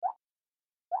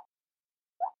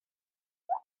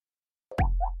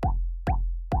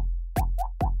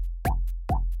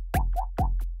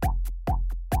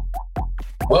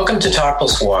Welcome to Talk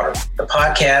Plus Water, the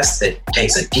podcast that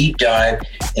takes a deep dive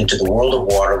into the world of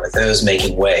water with those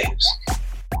making waves.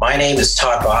 My name is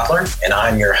Todd Bottler, and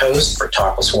I'm your host for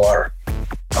Talk Plus Water.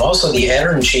 I'm also the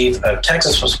editor-in-chief of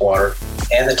Texas Plus Water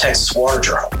and the Texas Water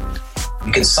Journal.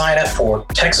 You can sign up for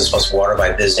Texas Plus Water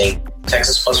by visiting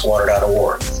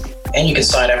texaspluswater.org, and you can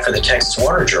sign up for the Texas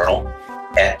Water Journal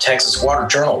at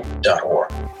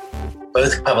texaswaterjournal.org.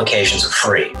 Both publications are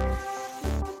free.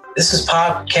 This is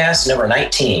podcast number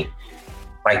 19.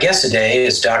 My guest today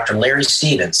is Dr. Larry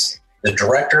Stevens, the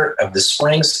director of the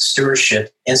Springs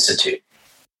Stewardship Institute.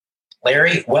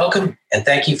 Larry, welcome, and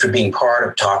thank you for being part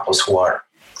of Talk Plus Water.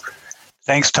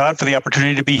 Thanks, Todd, for the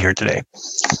opportunity to be here today.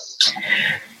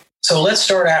 So let's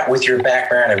start out with your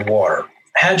background in water.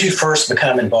 How did you first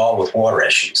become involved with water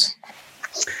issues?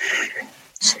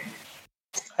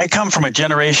 I come from a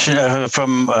generation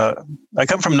I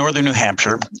come from northern New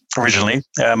Hampshire originally.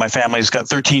 My family's got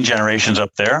 13 generations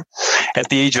up there. At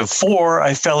the age of 4,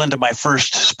 I fell into my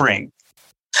first spring.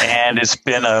 And it's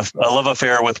been a love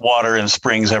affair with water and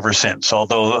springs ever since,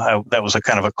 although that was a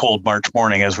kind of a cold March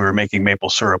morning as we were making maple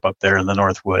syrup up there in the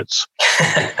North Woods.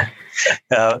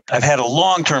 I've had a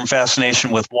long-term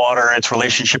fascination with water, its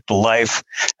relationship to life,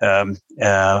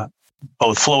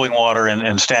 both flowing water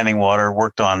and standing water,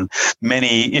 worked on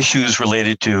many issues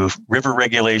related to river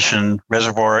regulation,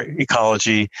 reservoir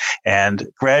ecology, and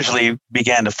gradually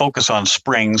began to focus on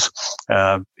springs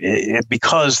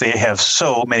because they have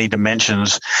so many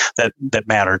dimensions that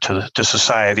matter to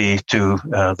society, to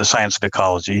the science of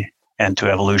ecology, and to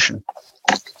evolution.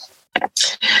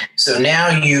 So now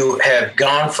you have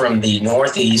gone from the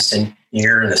Northeast and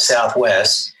you're in the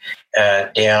Southwest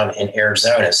down in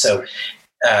Arizona. So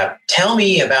tell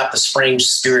me about the Springs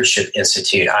Stewardship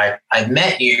Institute. I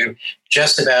met you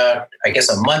just about, I guess,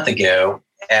 a month ago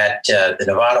at the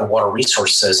Nevada Water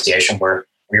Resource Association where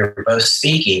we were both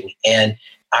speaking. And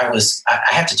I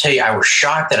have to tell you, I was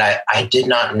shocked that I did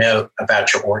not know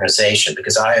about your organization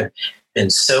because I have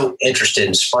been so interested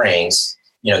in springs,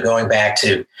 going back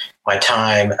to my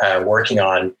time working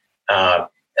on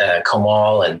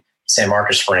Comal and San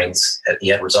Marcos Springs at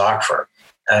the Edwards Aquifer,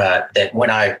 that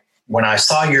when I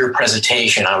saw your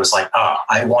presentation, I was like,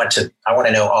 I want to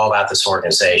know all about this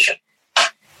organization.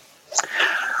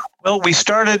 Well, we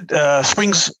started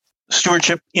Springs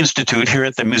Stewardship Institute here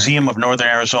at the Museum of Northern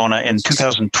Arizona in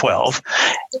 2012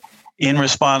 in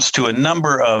response to a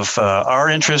number of our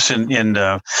interests in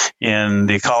the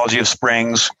ecology of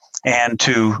springs and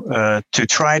to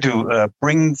try to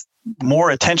bring more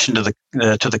attention to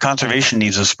the conservation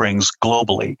needs of springs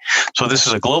globally. So this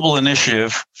is a global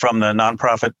initiative from the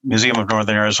nonprofit Museum of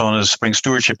Northern Arizona's Spring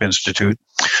Stewardship Institute,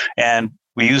 and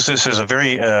we use this as a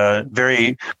very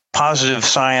very positive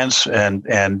science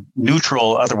and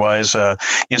neutral otherwise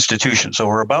institution. So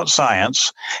we're about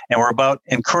science and we're about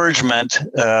encouragement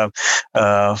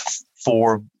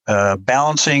for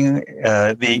balancing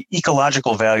the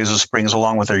ecological values of springs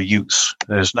along with their use.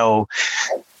 There's no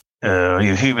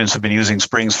humans have been using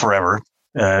springs forever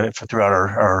throughout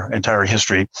our entire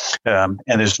history, and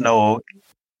there's no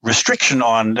restriction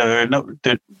on.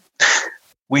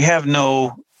 We have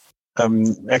no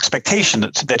expectation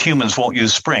that humans won't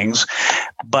use springs,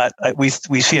 but we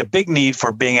see a big need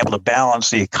for being able to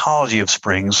balance the ecology of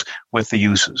springs with the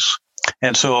uses,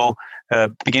 and so.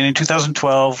 Beginning in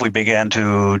 2012, we began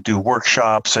to do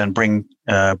workshops and bring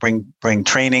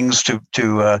trainings to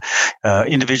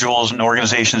individuals and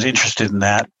organizations interested in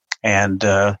that. And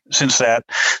since that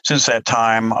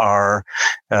time, our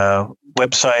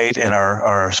website and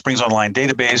our Springs Online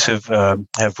database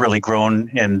have really grown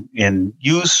in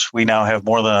use. We now have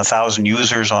more than 1,000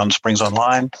 users on Springs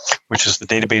Online, which is the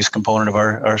database component of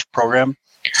our program.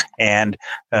 And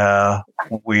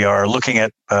we are looking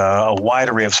at a wide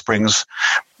array of springs,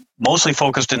 mostly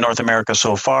focused in North America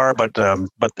so far, but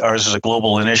ours is a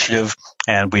global initiative,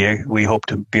 and we hope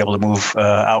to be able to move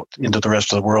out into the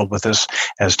rest of the world with this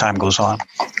as time goes on.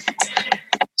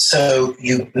 So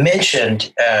you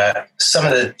mentioned some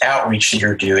of the outreach that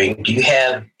you're doing. Do you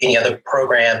have any other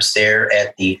programs there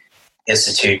at the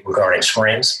Institute regarding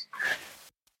springs?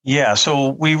 Yeah, so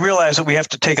we realize that we have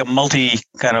to take a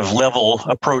kind of level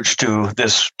approach to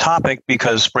this topic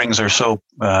because springs are so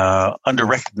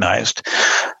under-recognized.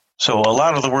 So a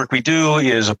lot of the work we do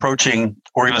is approaching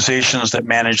organizations that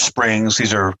manage springs.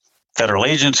 These are federal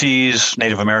agencies,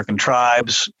 Native American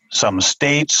tribes, some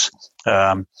states,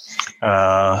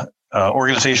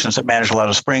 organizations that manage a lot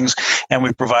of springs, and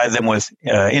we provide them with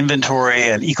inventory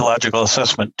and ecological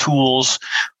assessment tools.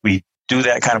 We do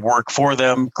that kind of work for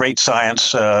them. Great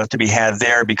science to be had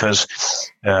there because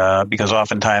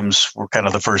oftentimes we're kind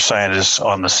of the first scientists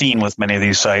on the scene with many of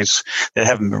these sites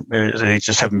that they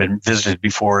just haven't been visited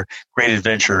before. Great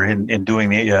adventure in doing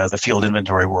the field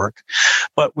inventory work.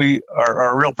 But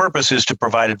our real purpose is to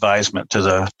provide advisement to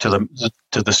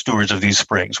the stewards of these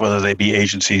springs, whether they be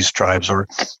agencies, tribes,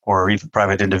 or even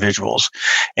private individuals.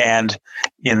 And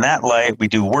in that light, we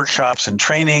do workshops and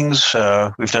trainings.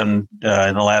 We've done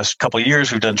in the last couple of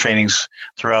years, we've done trainings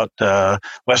throughout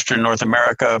Western North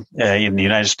America, in the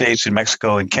United States, in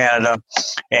Mexico, and Canada.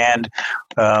 And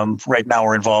right now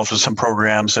we're involved with some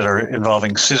programs that are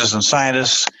involving citizen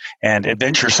scientists and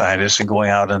adventure scientists and going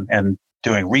out and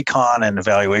doing recon and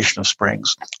evaluation of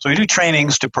springs. So we do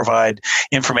trainings to provide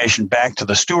information back to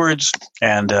the stewards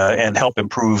and help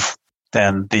improve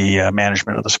then the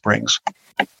management of the springs.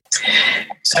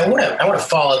 So I want to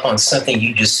follow up on something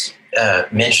you just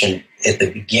mentioned at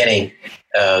the beginning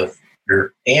of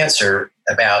your answer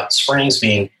about springs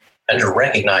being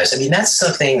under-recognized. I mean, that's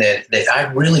something that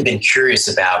I've really been curious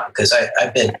about because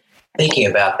I've been thinking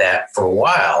about that for a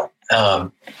while.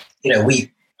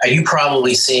 You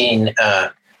probably seen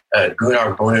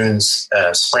Gunnar Brun's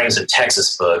Springs of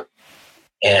Texas book,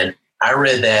 and I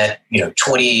read that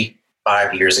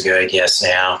 25 years ago, I guess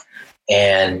now,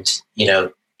 and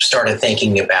started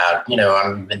thinking about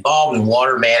I'm involved in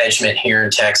water management here in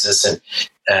Texas,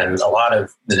 and a lot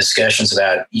of the discussions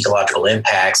about ecological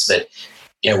impacts, but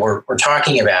we're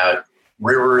talking about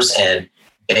rivers and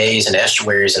bays and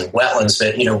estuaries and wetlands,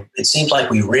 but it seems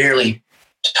like we rarely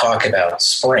talk about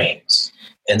springs.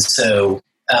 And so,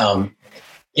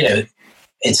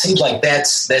 it seems like that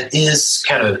is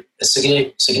kind of a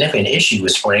significant issue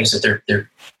with springs, that they're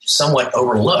somewhat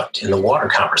overlooked in the water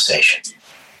conversation.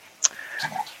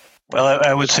 Well,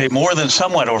 I would say more than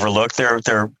somewhat overlooked.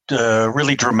 They're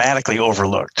really dramatically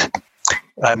overlooked.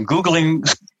 I'm Googling,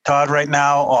 Todd, right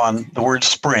now on the word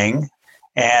spring,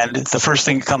 and the first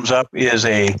thing that comes up is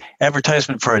a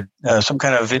advertisement for some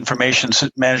kind of information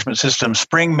management system.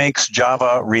 Spring makes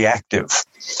Java reactive.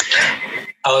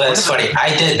 Oh, that's funny.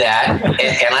 I did that,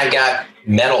 and I got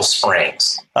metal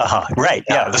springs. Right.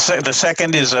 Yeah. The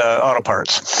second is auto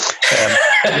parts.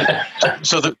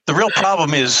 So the real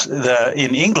problem is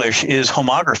in English is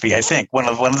homography. I think one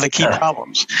of the key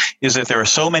problems is that there are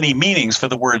so many meanings for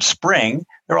the word spring.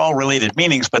 They're all related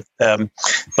meanings, but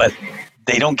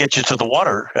they don't get you to the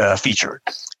water feature.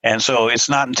 And so it's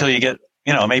not until you get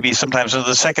maybe sometimes on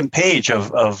the second page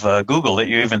of Google that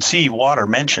you even see water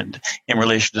mentioned in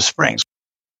relation to springs.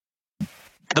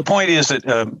 The point is that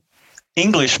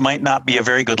English might not be a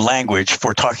very good language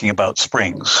for talking about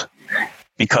springs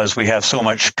because we have so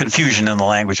much confusion in the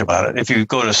language about it. If you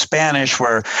go to Spanish,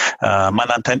 if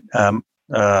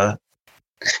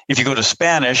you go to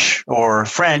Spanish or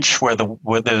French, where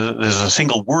there's a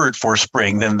single word for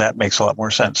spring, then that makes a lot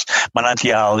more sense.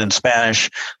 Manantial in Spanish,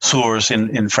 source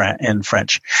in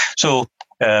French. So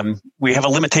we have a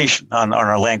limitation on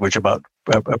our language about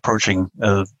approaching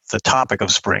the topic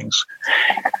of springs,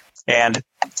 and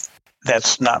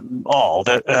that's not all.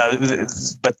 But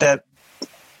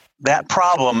that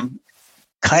problem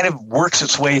kind of works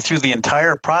its way through the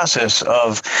entire process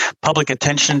of public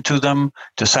attention to them,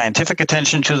 to scientific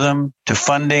attention to them, to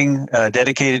funding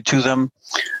dedicated to them,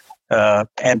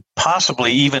 and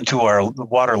possibly even to our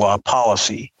water law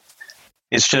policy.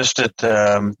 It's just that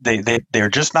they're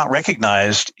just not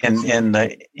recognized in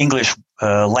the English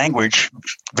language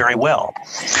very well.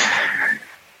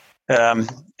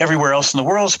 Everywhere else in the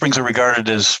world, springs are regarded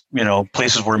as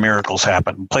places where miracles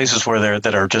happen, places where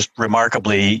that are just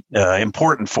remarkably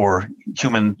important for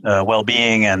human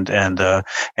well-being and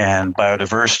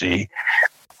biodiversity.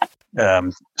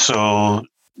 So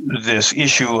this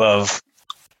issue of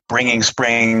bringing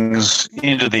springs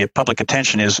into the public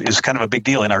attention is kind of a big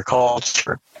deal in our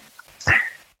culture.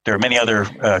 There are many other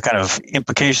kind of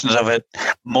implications of it.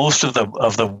 Most of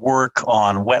the work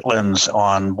on wetlands,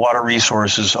 on water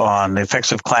resources, on the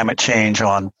effects of climate change,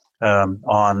 on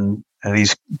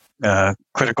these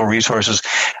critical resources,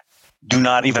 do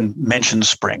not even mention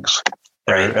springs.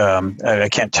 I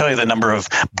can't tell you the number of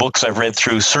books I've read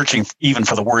through searching even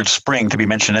for the word spring to be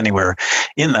mentioned anywhere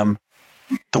in them.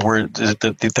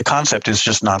 The concept is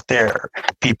just not there.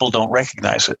 People don't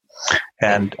recognize it,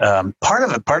 and part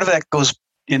of that goes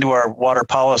into our water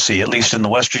policy, at least in the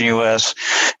Western U.S.,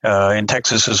 in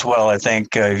Texas as well. I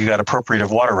think you've got appropriative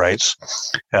water rights.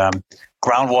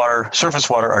 Groundwater, surface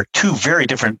water are two very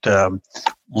different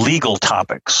legal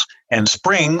topics, and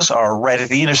springs are right at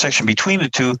the intersection between the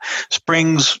two.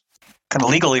 Springs kind of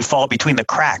legally fall between the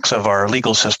cracks of our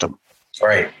legal system.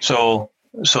 Right. So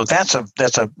that's a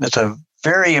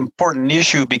very important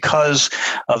issue because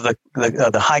of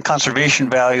the high conservation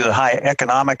value, the high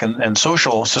economic and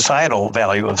social societal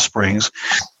value of springs.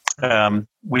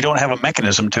 We don't have a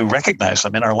mechanism to recognize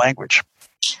them in our language.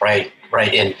 Right.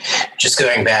 And just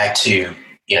going back to,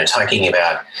 talking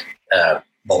about the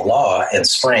law and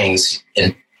springs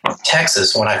in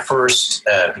Texas, when I first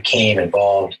became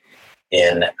involved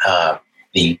in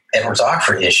the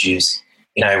Edwards-Aquifer issues,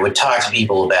 I would talk to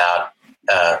people about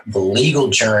the legal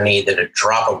journey that a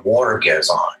drop of water goes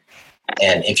on.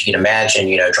 And if you can imagine,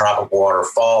 a drop of water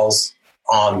falls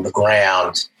on the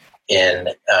ground in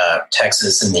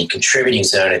Texas in the contributing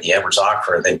zone of the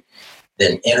Edwards-Aquifer,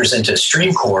 then enters into a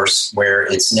stream course where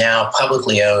it's now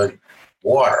publicly owned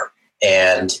water.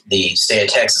 And the state of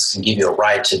Texas can give you a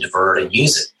right to divert and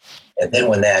use it. And then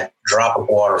when that drop of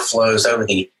water flows over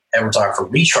the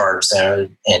Edwards-Aquifer recharge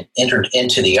zone and entered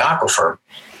into the aquifer,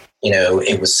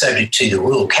 it was subject to the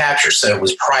rule of capture. So it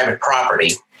was private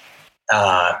property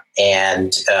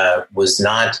and was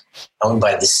not owned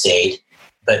by the state.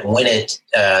 But when it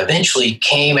eventually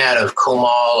came out of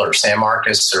Comal or San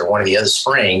Marcos or one of the other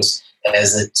springs,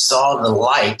 as it saw the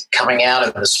light coming out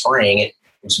of the spring, it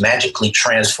was magically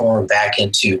transformed back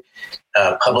into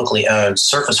publicly owned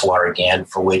surface water again,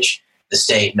 for which the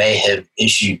state may have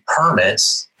issued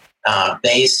permits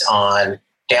based on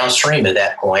downstream at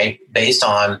that point, based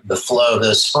on the flow of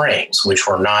those springs, which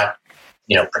were not,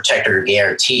 protected or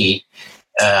guaranteed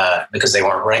because they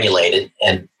weren't regulated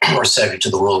and were subject to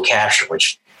the rule of capture,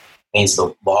 which means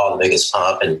the law of the biggest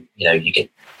pump, and you can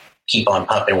keep on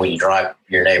pumping when you drive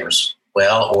your neighbor's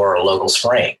well or a local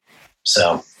spring.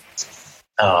 So,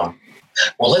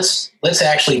 let's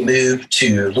actually move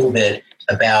to a little bit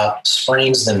about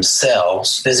springs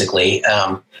themselves physically.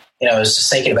 I was just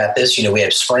thinking about this. We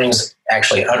have springs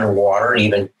actually underwater,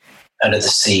 even under the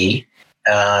sea,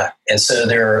 and so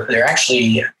they're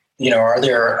actually, are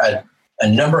there a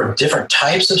number of different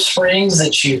types of springs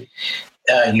that you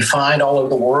find all over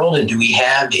the world, and do we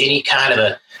have any kind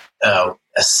of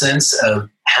a sense of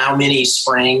how many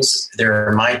springs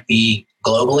there might be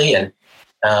globally? And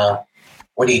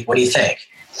what do you think?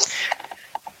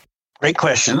 Great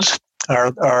questions.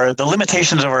 The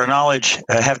limitations of our knowledge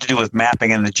have to do with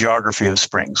mapping and the geography of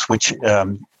springs, which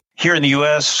here in the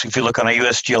U.S., if you look on a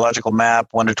U.S. geological map,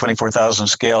 1 to 24,000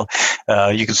 scale,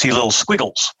 you can see little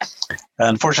squiggles.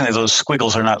 Unfortunately, those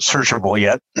squiggles are not searchable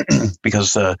yet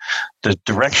because the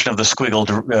direction of the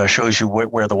squiggle shows you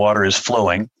where the water is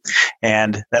flowing.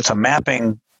 And that's a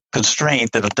mapping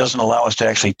constraint that it doesn't allow us to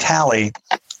actually tally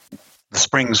the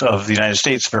springs of the United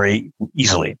States very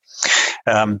easily.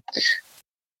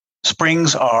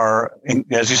 Springs are,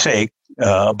 as you say,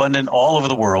 abundant all over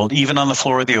the world, even on the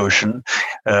floor of the ocean.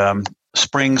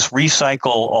 Springs recycle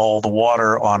all the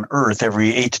water on Earth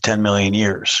every 8 to 10 million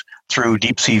years through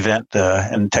deep sea vent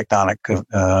and tectonic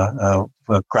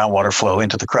groundwater flow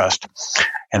into the crust,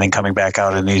 and then coming back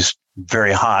out in these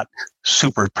very hot,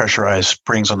 super pressurized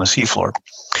springs on the seafloor.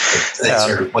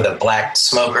 With the black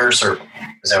smokers, or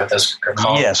is that what those are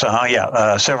called? Yes,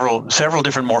 several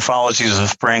different morphologies of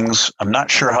springs. I'm not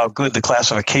sure how good the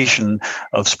classification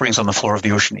of springs on the floor of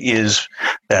the ocean is.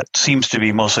 That seems to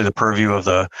be mostly the purview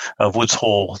of Woods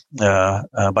Hole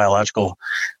Biological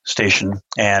Station,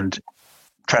 and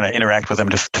trying to interact with them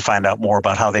to find out more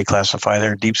about how they classify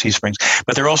their deep sea springs.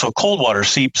 But there are also cold water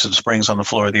seeps and springs on the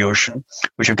floor of the ocean,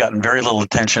 which have gotten very little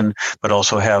attention, but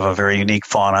also have a very unique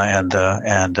fauna and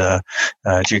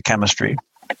geochemistry.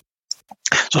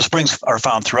 So springs are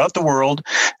found throughout the world.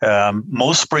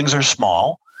 Most springs are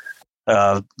small.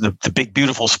 The big,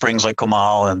 beautiful springs like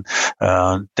Comal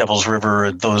and Devil's River,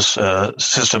 and those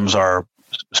systems are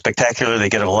spectacular. They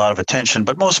get a lot of attention,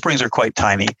 but most springs are quite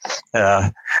tiny,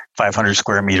 500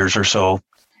 square meters or so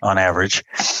on average.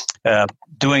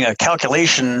 Doing a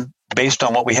calculation based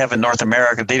on what we have in North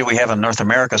America, data we have in North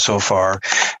America so far,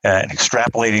 and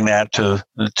extrapolating that to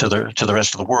the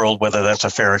rest of the world, whether that's a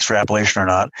fair extrapolation or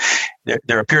not,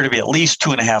 there appear to be at least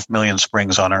 2.5 million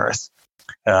springs on Earth.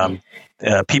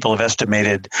 People have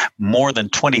estimated more than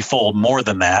 20-fold more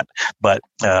than that, but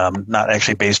not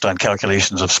actually based on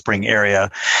calculations of spring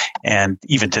area. And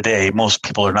even today, most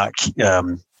people are not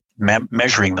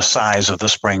measuring the size of the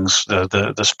springs,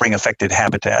 the spring-affected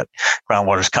habitat.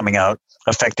 Groundwater's coming out,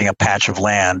 affecting a patch of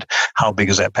land. How big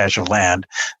is that patch of land?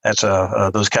 That's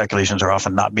those calculations are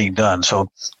often not being done. So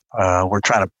we're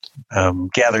trying to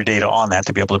gather data on that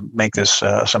to be able to make this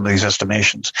some of these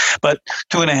estimations. But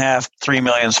 2.5, 3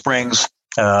 million springs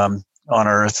on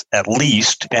Earth at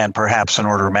least, and perhaps an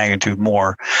order of magnitude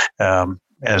more.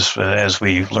 As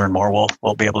we learn more,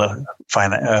 we'll be able to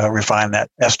refine that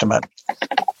estimate.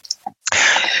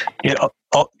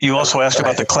 You also asked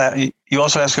about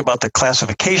the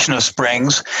classification of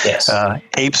springs. Yes.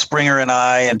 Abe Springer and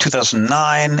I in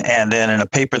 2009, and then in a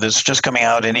paper that's just coming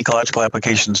out in Ecological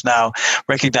Applications now,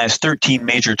 recognized 13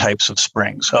 major types of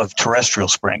springs, of terrestrial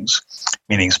springs,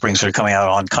 meaning springs that are coming out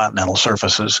on continental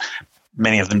surfaces.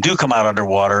 Many of them do come out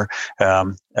underwater,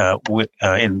 under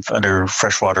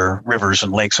freshwater rivers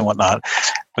and lakes and whatnot.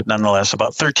 But nonetheless,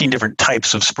 about 13 different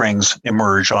types of springs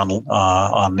emerge on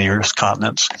the Earth's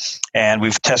continents, and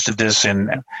we've tested this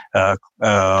in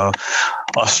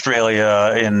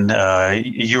Australia, in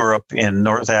Europe, in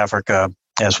North Africa,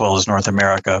 as well as North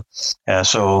America, and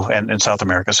South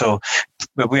America. So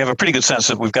we have a pretty good sense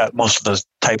that we've got most of those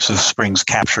types of springs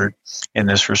captured in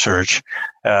this research.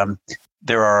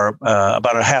 There are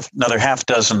about another half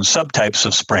dozen subtypes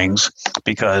of springs,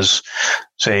 because,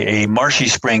 say, a marshy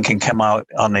spring can come out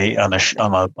on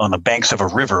the banks of a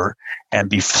river and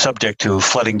be subject to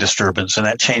flooding disturbance, and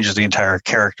that changes the entire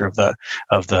character of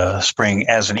the spring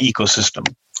as an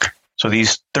ecosystem. So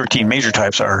these 13 major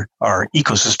types are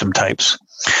ecosystem types.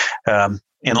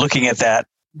 In looking at that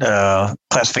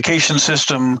classification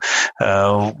system,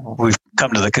 we've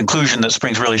come to the conclusion that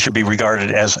springs really should be regarded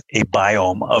as a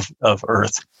biome of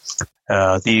Earth.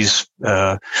 These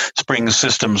spring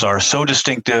systems are so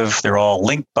distinctive; they're all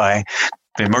linked by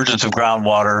the emergence of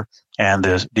groundwater and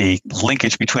the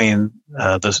linkage between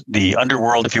the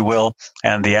underworld, if you will,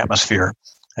 and the atmosphere.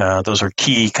 Those are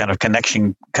key kind of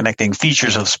connecting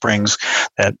features of springs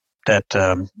that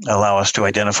allow us to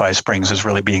identify springs as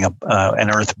really being an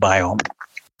Earth biome.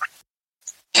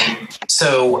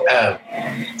 So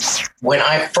when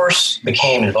I first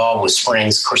became involved with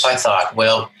springs, of course, I thought,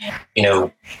 well,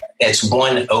 it's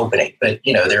one opening, but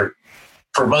they're,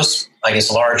 for most, I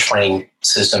guess, large spring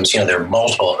systems, there are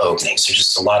multiple openings. There's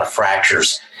just a lot of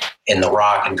fractures in the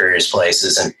rock in various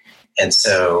places, and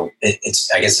so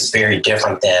I guess it's very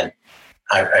different than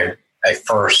I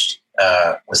first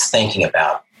was thinking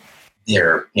about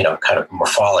their kind of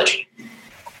morphology.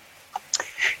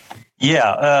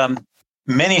 Yeah.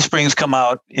 Many springs come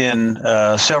out in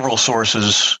several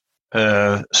sources,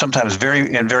 sometimes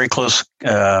very close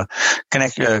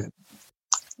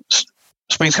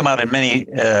springs come out in many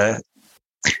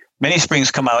springs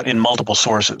come out in multiple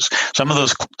sources. Some of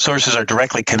those sources are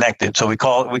directly connected, so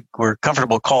we're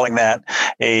comfortable calling that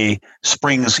a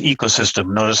springs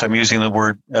ecosystem. Notice I'm using the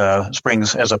word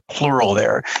springs as a plural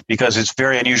there, because it's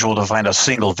very unusual to find a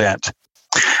single vent.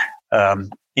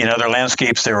 In other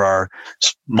landscapes, there are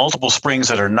multiple springs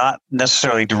that are not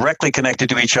necessarily directly connected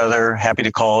to each other. Happy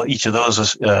to call each of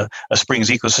those a springs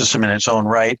ecosystem in its own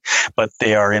right, but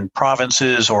they are in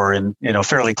provinces or in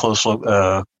fairly close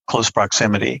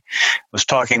proximity. I was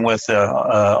talking with an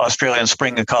Australian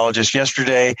spring ecologist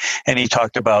yesterday, and he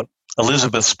talked about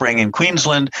Elizabeth Spring in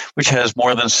Queensland, which has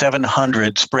more than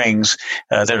 700 springs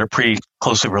that are pretty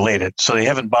closely related. So they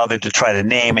haven't bothered to try to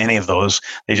name any of those.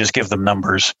 They just give them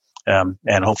numbers.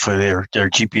 And hopefully their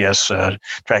GPS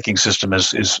tracking system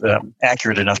is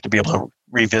accurate enough to be able to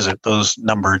revisit those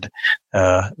numbered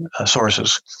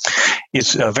sources.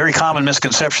 It's a very common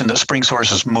misconception that spring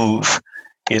sources move.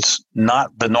 It's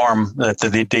not the norm that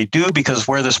they do, because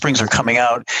where the springs are coming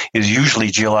out is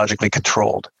usually geologically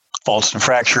controlled. Faults and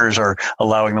fractures are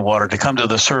allowing the water to come to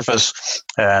the surface,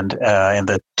 and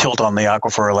the tilt on the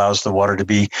aquifer allows the water to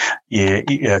be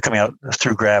coming out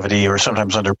through gravity or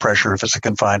sometimes under pressure if it's a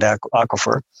confined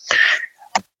aquifer.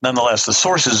 Nonetheless, the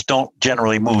sources don't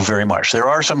generally move very much. There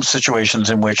are some situations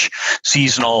in which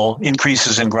seasonal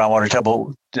increases in the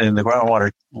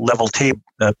groundwater level table.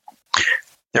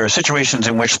 There are situations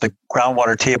in which the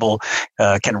groundwater table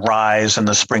can rise and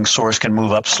the spring source can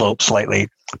move upslope slightly,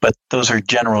 but those are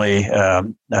generally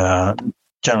kind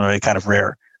of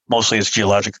rare. Mostly it's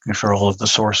geologic control of the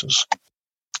sources.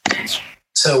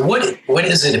 So what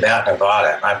is it about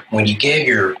Nevada? When you gave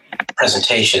your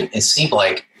presentation, it seemed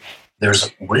like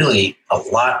there's really a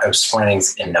lot of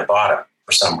springs in Nevada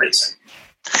for some reason.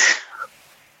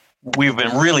 We've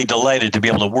been really delighted to be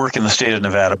able to work in the state of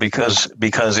Nevada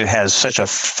because it has such a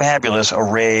fabulous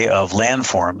array of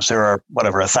landforms. There are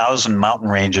 1,000 mountain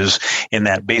ranges in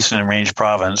that Basin and Range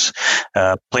province,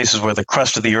 places where the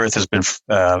crust of the earth has been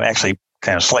actually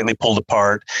kind of slightly pulled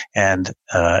apart and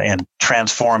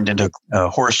transformed into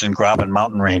Horst and Graben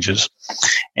mountain ranges.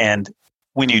 And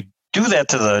when you do that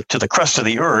to the crust of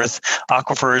the earth,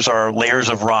 aquifers are layers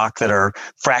of rock that are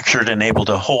fractured and able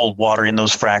to hold water in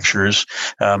those fractures.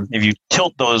 If you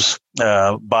tilt those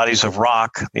bodies of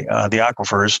rock, the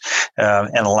aquifers,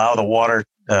 and allow the water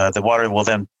will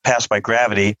then pass by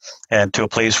gravity and to a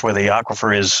place where the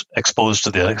aquifer is exposed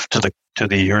to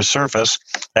the Earth's surface.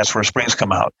 That's where springs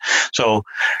come out. So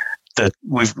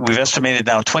we've estimated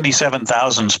now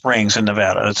 27,000 springs in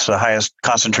Nevada. It's the highest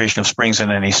concentration of springs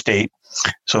in any state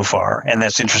so far, and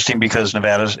that's interesting because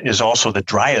Nevada is also the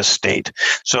driest state.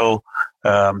 So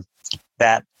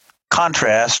that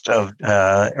contrast of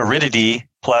aridity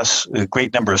plus a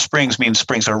great number of springs means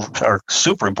springs are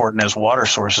super important as water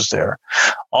sources there.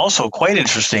 Also, quite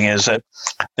interesting is that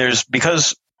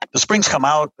because the springs come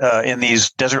out in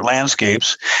these desert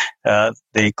landscapes.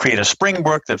 They create a spring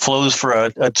brook that flows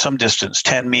for some distance,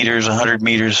 10 meters, 100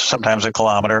 meters, sometimes a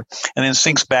kilometer, and then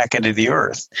sinks back into the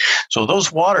earth. So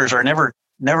those waters are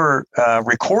never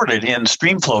recorded in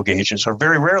stream flow gauges, or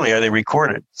very rarely are they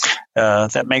recorded.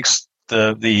 That makes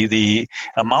the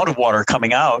amount of water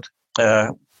coming out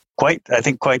quite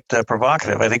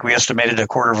provocative. I think we estimated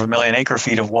 250,000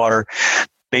 acre-feet of water.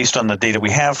 Based on the data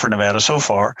we have for Nevada so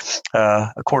far,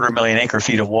 250,000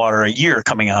 acre-feet of water a year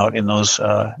coming out in those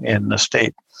in the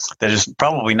state that is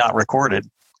probably not recorded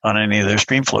on any of their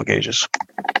stream flow gauges.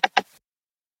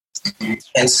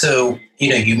 And so,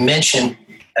 you mentioned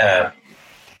a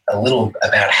little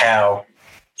about how,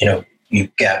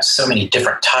 you've got so many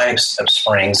different types of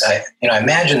springs. I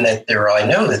imagine that I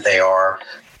know that they are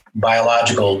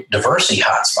biological diversity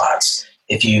hotspots.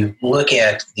 If you look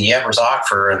at the Evers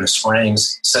Aquifer and the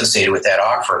springs associated with that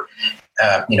aquifer,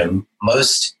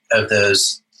 most of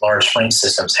those large spring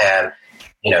systems have,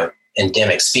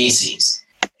 endemic species.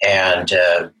 And,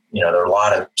 there are a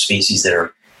lot of species that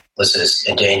are listed as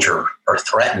endangered or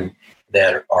threatened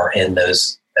that are in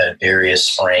those various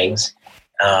springs.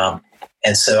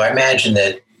 And so I imagine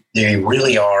that they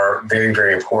really are very,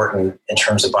 very important in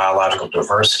terms of biological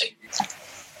diversity.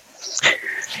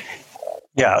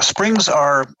 Yeah, springs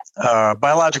are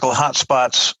biological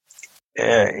hotspots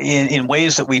in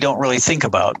ways that we don't really think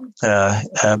about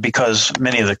because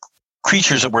many of the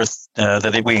creatures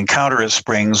that we encounter at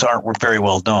springs aren't very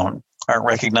well known, aren't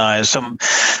recognized. Some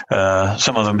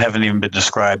of them haven't even been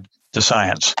described to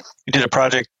science. We did a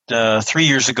project 3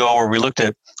 years ago where we looked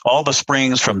at all the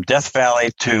springs from Death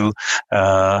Valley to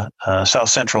south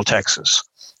central Texas,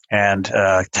 and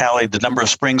tallied the number of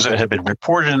springs that had been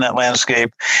reported in that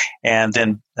landscape, and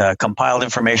then compiled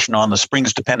information on the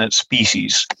springs-dependent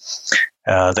species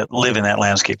that live in that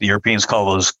landscape. The Europeans call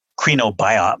those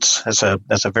crenobionts.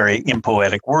 That's a very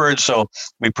impoetic word, so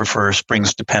we prefer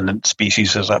springs-dependent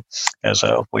species as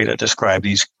a way to describe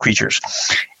these creatures.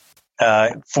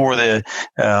 For the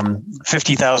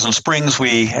 50,000 springs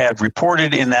we had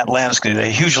reported in that landscape, a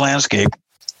huge landscape,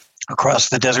 across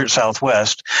the desert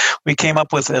Southwest, we came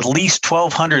up with at least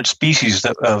 1,200 species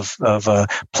of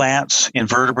plants,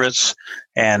 invertebrates,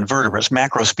 and vertebrates,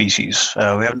 macro species. We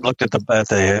haven't looked at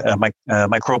the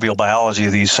microbial biology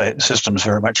of these systems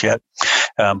very much yet,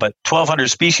 but 1,200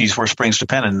 species were springs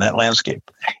dependent in that landscape.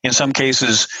 In some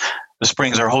cases, the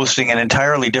springs are hosting an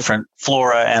entirely different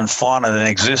flora and fauna than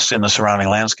exists in the surrounding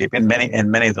landscape in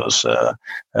many of those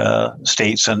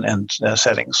states and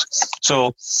settings.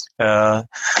 So the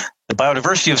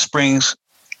biodiversity of springs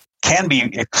can be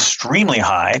extremely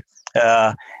high,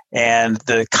 and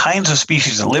the kinds of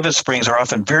species that live at springs are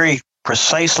often very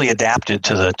precisely adapted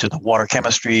to the water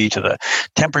chemistry, to the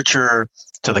temperature,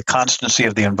 to the constancy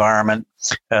of the environment.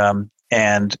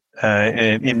 And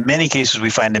in many cases,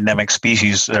 we find endemic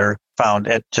species that are found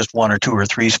at just 1 or 2 or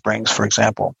 3 springs, for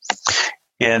example.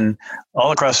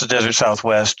 All across the desert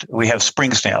Southwest, we have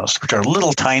spring snails, which are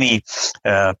little tiny,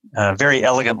 very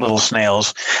elegant little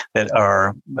snails that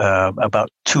are about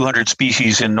 200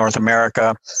 species in North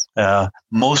America.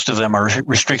 Most of them are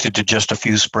restricted to just a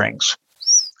few springs.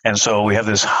 And so we have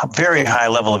this very high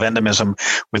level of endemism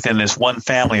within this one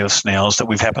family of snails that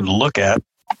we've happened to look at.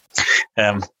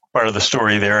 Part of the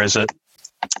story there is that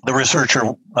the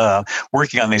researcher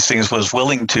working on these things was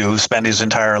willing to spend his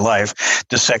entire life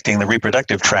dissecting the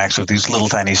reproductive tracts of these little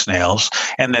tiny snails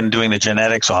and then doing the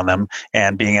genetics on them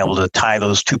and being able to tie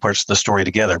those two parts of the story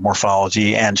together.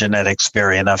 Morphology and genetics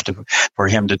vary enough for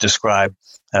him to describe.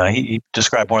 He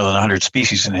described more than 100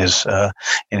 species in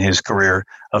his career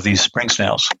of these spring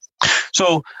snails.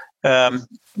 So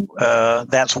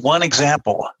that's one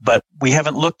example, but we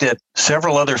haven't looked at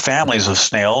several other families of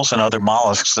snails and other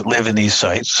mollusks that live in these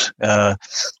sites.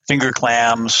 Finger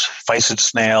clams, phycid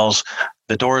snails.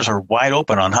 The doors are wide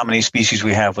open on how many species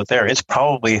we have there. It's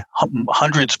probably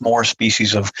hundreds more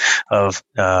species of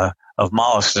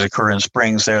mollusks that occur in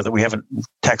springs there that we haven't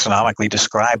taxonomically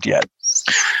described yet.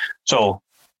 So,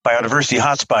 biodiversity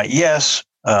hotspot, yes.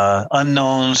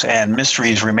 Unknowns and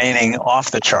mysteries remaining off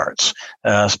the charts.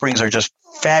 Springs are just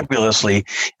fabulously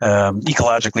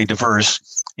ecologically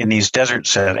diverse in these desert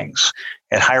settings.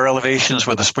 At higher elevations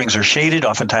where the springs are shaded,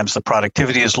 oftentimes the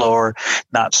productivity is lower.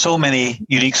 Not so many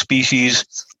unique species,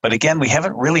 But again, we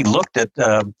haven't really looked at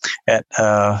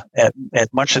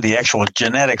much of the actual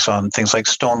genetics on things like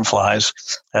stoneflies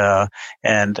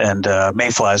and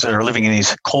mayflies that are living in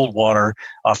these cold water,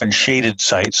 often shaded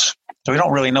sites. So we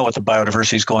don't really know what the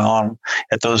biodiversity is going on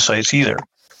at those sites either.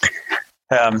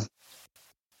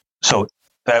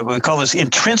 We call this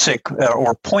intrinsic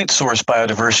or point source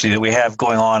biodiversity that we have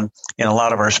going on in a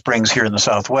lot of our springs here in the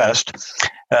Southwest.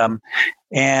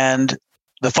 And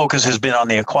the focus has been on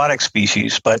the aquatic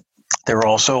species, but there are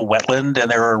also wetland and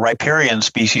there are riparian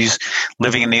species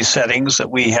living in these settings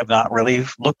that we have not really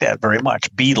looked at very much.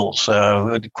 Beetles,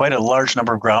 quite a large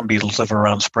number of ground beetles live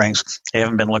around springs. They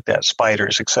haven't been looked at.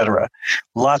 Spiders, etc.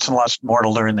 Lots and lots more to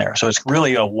learn there. So it's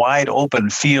really a wide open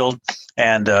field,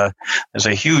 and there's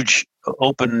a huge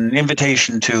open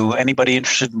invitation to anybody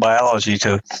interested in biology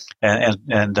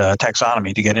and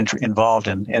taxonomy to get involved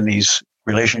in these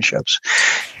relationships.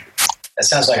 That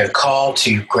sounds like a call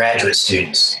to graduate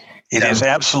students. It is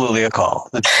absolutely a call.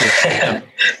 The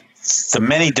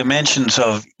many dimensions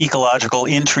of ecological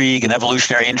intrigue and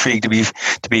evolutionary intrigue to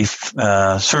be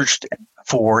searched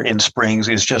for in springs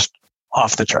is just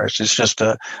off the charts. It's just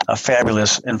a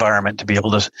fabulous environment to be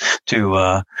able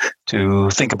to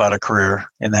think about a career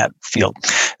in that field.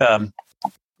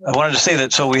 I wanted to say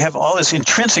that, so we have all this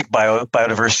intrinsic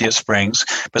biodiversity at springs,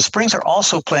 but springs are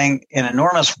also playing an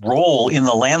enormous role in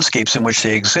the landscapes in which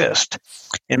they exist.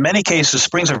 In many cases,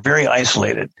 springs are very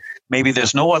isolated. Maybe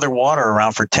there's no other water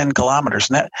around for 10 kilometers.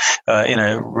 And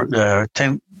there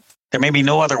may be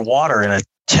no other water in a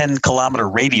 10-kilometer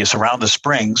radius around the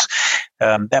springs.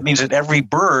 That means that every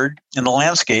bird in the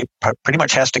landscape pretty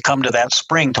much has to come to that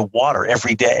spring to water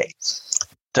every day.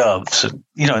 Doves, and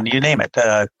you name it,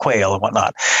 quail and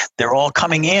whatnot. They're all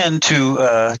coming in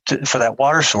for that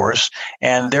water source,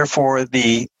 and therefore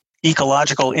the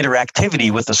ecological interactivity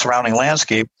with the surrounding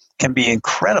landscape can be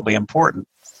incredibly important.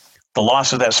 The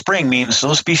loss of that spring means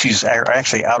those species are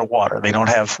actually out of water. They don't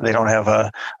have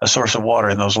a source of water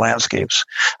in those landscapes.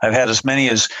 I've had as many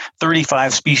as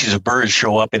 35 species of birds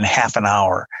show up in half an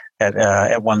hour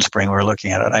at one spring. We're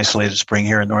looking at an isolated spring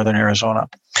here in northern Arizona.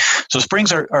 So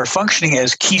springs are functioning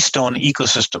as keystone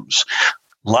ecosystems.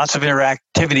 Lots of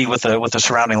interactivity with the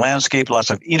surrounding landscape, lots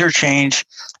of interchange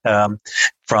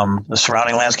from the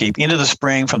surrounding landscape into the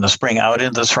spring, from the spring out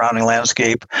into the surrounding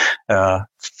landscape,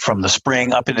 from the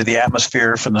spring up into the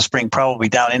atmosphere, from the spring probably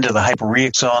down into the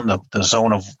hyporheic zone, the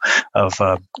zone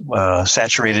of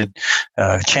saturated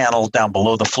channel down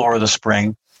below the floor of the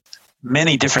spring.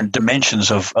 Many different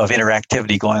dimensions of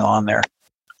interactivity going on there.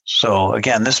 So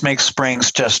again, this makes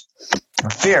springs just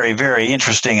very, very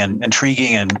interesting and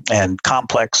intriguing and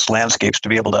complex landscapes to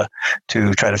be able to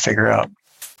try to figure out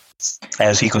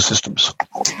as ecosystems.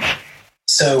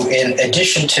 So in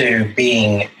addition to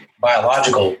being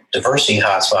biological diversity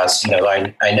hotspots,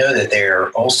 I know that there are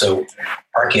also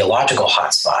archaeological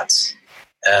hotspots.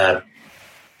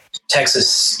 Texas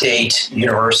State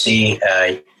University,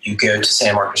 you go to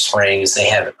San Marcos Springs, they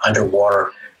have an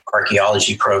underwater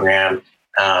archaeology program,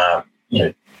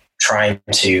 trying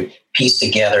to piece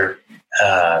together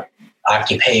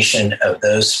occupation of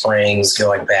those springs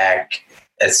going back,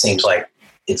 it seems like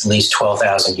at least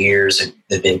 12,000 years.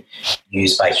 They've been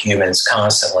used by humans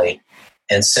constantly.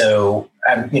 And so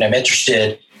I'm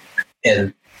interested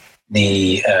in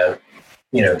the,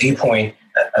 viewpoint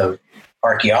of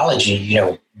archaeology.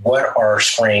 What are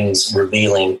springs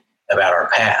revealing about our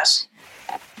past?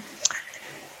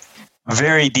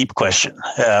 Very deep question.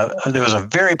 There was a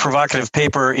very provocative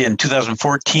paper in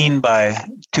 2014 by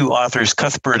two authors,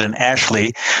 Cuthbert and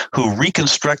Ashley, who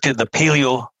reconstructed the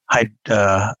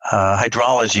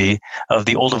hydrology of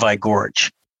the Olduvai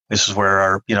Gorge. This is where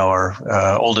our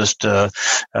oldest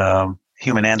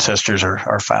human ancestors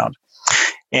are found.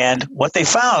 And what they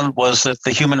found was that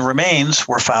the human remains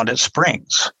were found at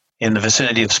springs, in the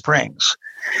vicinity of springs.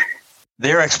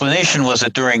 Their explanation was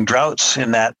that during droughts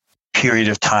in that period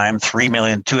of time, 3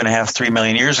 million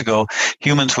years ago,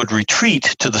 humans would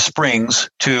retreat to the springs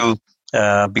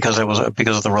because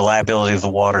of the reliability of the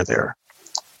water there.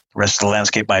 The rest of the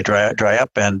landscape might dry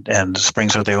up, and the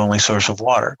springs are the only source of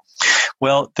water.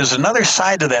 Well, there's another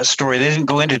side to that story. They didn't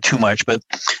go into too much, but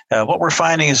what we're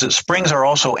finding is that springs are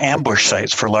also ambush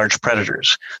sites for large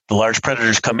predators. The large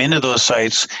predators come into those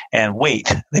sites and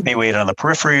wait. They may wait on the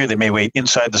periphery, they may wait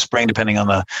inside the spring, depending on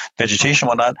the vegetation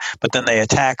and whatnot, but then they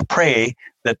attack prey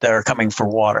that are coming for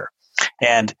water.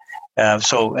 And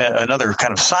so another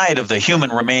kind of side of the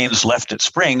human remains left at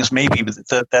springs, maybe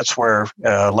that's where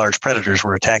large predators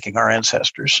were attacking our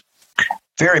ancestors.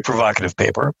 Very provocative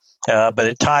paper, but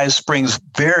it ties springs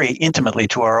very intimately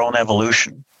to our own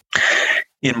evolution.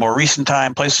 In more recent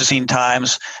time, Pleistocene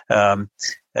times,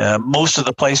 most of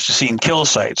the Pleistocene kill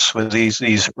sites with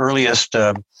these earliest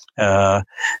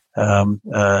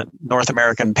North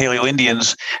American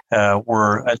Paleo-Indians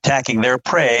were attacking their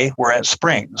prey were at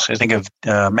springs. I think of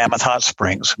Mammoth Hot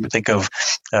Springs. We think of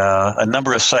a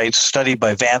number of sites studied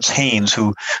by Vance Haynes,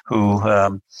 who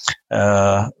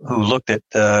looked at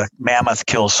mammoth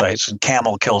kill sites and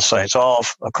camel kill sites all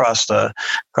across the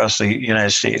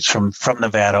United States, from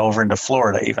Nevada over into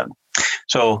Florida even.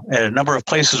 So at a number of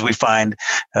places we find,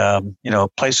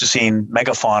 Pleistocene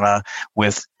megafauna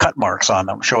with cut marks on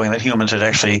them, showing that humans had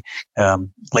actually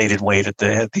laid in wait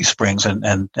at these springs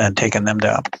and taken them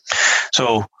down.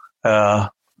 So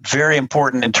very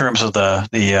important in terms of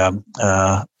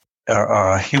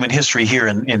our human history here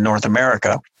in North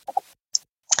America.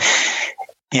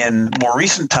 In more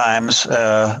recent times,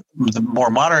 the more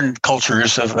modern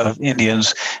cultures of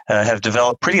Indians have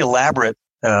developed pretty elaborate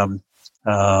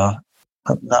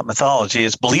not mythology,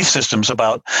 it's belief systems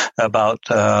about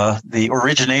the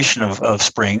origination of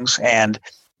springs and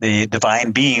the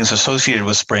divine beings associated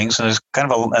with springs. And there's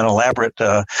kind of an elaborate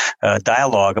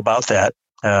dialogue about that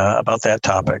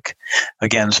topic.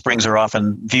 Again, springs are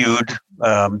often viewed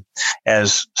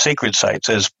as sacred sites,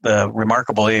 as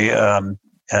remarkably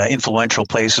influential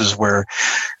places where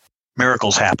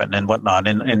miracles happen and whatnot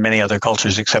in many other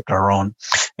cultures except our own.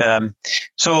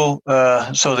 So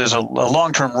there's a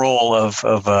long-term role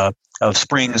of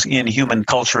springs in human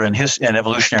culture and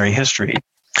evolutionary history.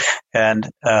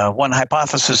 And one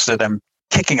hypothesis that I'm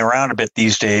kicking around a bit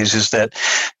these days is that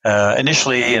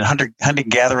initially in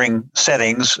hunting-gathering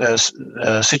settings,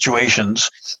 situations,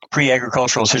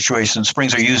 pre-agricultural situations,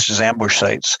 springs are used as ambush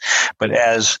sites. But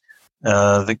as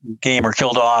the game are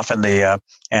killed off and the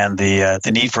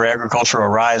need for agriculture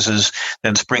arises,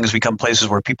 then springs become places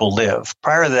where people live.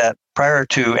 Prior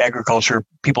to agriculture,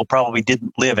 people probably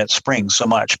didn't live at springs so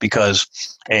much because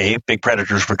A, big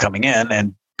predators were coming in,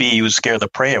 and B, you would scare the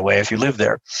prey away if you lived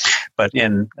there. But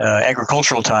in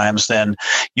agricultural times, then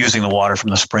using the water from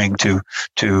the spring to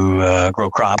grow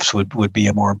crops would be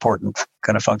a more important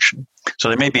kind of function. So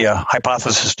there may be a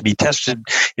hypothesis to be tested.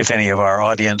 If any of our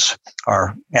audience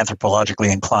are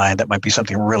anthropologically inclined, that might be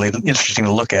something really interesting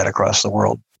to look at across the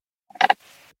world.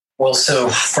 Well, so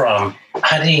from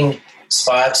hunting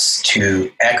spots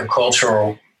to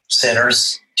agricultural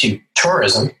centers to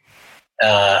tourism,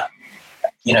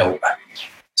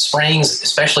 springs,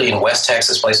 especially in West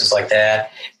Texas, places like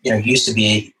that, used to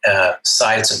be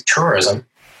sites of tourism.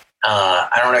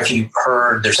 I don't know if you've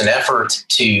heard, there's an effort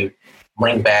to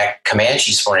bring back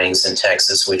Comanche Springs in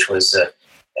Texas, which was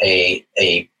a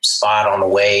spot on the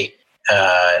way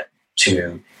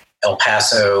to El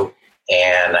Paso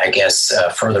and I guess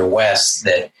further west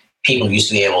that people used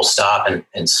to be able to stop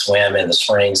and swim in the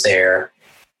springs there.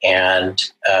 And,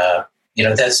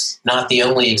 that's not the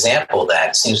only example of that.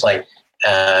 It seems like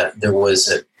there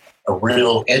was a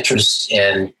real interest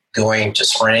in going to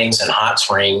springs and hot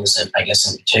springs, and I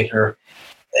guess in particular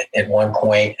at one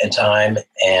point in time,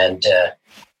 and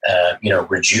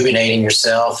rejuvenating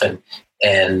yourself, and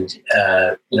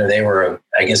they were,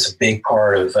 I guess, a big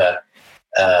part of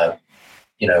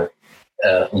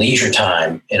leisure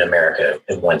time in America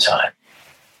at one time.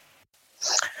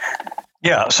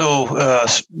 Yeah, so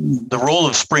the role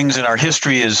of springs in our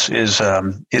history is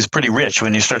pretty rich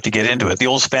when you start to get into it. The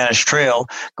old Spanish Trail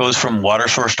goes from water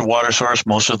source to water source.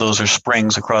 Most of those are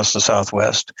springs across the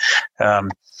Southwest.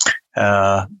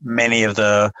 Many of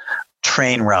the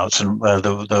train routes and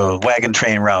the wagon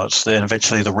train routes, then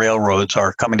eventually the railroads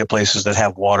are coming to places that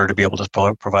have water to be able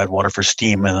to provide water for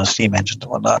steam and the steam engines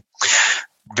and whatnot.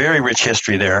 Very rich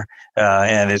history there,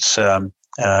 and it's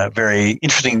very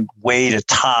interesting way to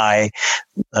tie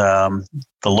the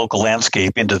local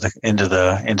landscape into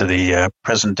the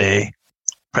present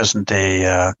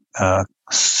day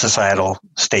societal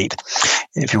state,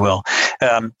 if you will.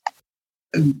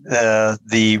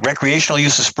 The recreational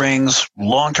use of springs,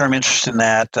 long-term interest in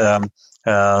that. The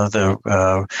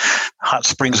hot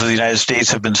springs of the United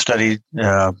States have been studied,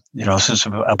 since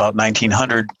about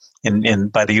 1900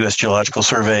 by the U.S. Geological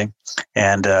Survey,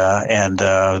 and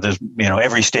there's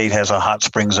every state has a hot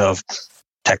springs of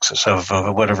Texas, of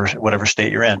whatever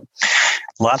state you're in.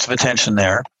 Lots of attention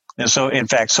there. And so, in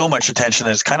fact, so much attention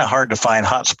that it's kind of hard to find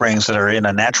hot springs that are in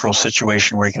a natural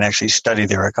situation where you can actually study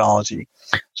their ecology.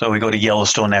 So we go to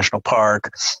Yellowstone National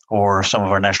Park or some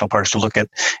of our national parks to look at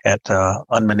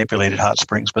unmanipulated hot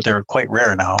springs, but they're quite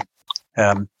rare now.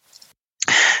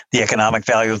 The economic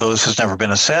value of those has never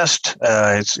been assessed.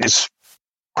 It's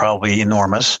probably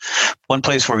enormous. One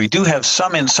place where we do have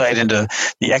some insight into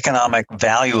the economic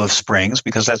value of springs,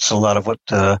 because that's a lot of what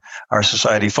our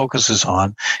society focuses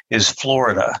on, is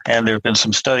Florida. And there have been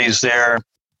some studies there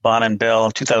Bon and Bell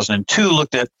in 2002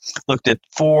 looked at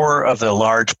 4 of the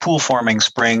large pool-forming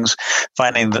springs,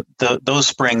 finding that those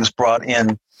springs brought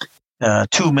in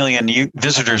 2 million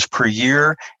visitors per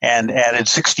year and added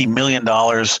 $60 million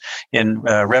in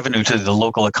revenue to the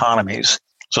local economies.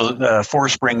 So 4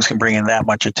 springs can bring in that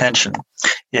much attention.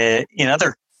 In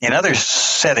other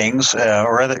settings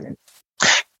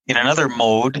in another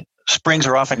mode, springs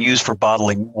are often used for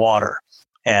bottling water.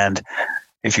 And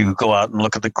if you go out and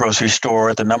look at the grocery store,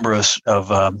 at the number of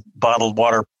bottled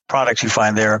water products you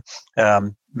find there,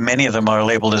 many of them are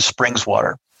labeled as springs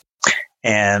water.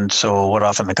 And so what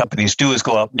often the companies do is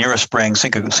go out near a spring,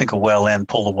 sink a well in,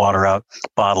 pull the water out,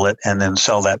 bottle it, and then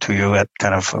sell that to you at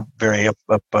kind of a very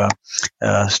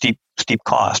steep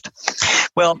cost.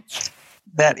 Well,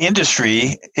 that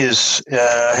industry has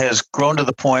grown to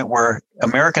the point where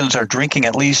Americans are drinking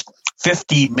at least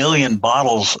 50 million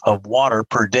bottles of water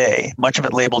per day, much of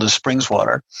it labeled as springs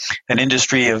water, an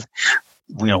industry of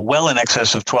well in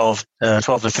excess of 12 to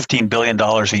 $15 billion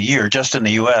a year just in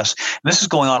the U.S. And this is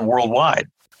going on worldwide.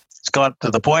 It's got to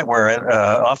the point where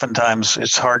oftentimes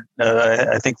it's hard.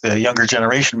 I think the younger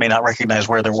generation may not recognize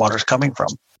where their water's coming from.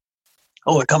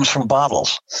 Oh, it comes from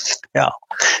bottles. Yeah.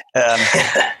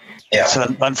 Yeah. It's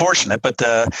unfortunate, but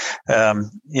the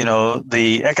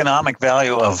economic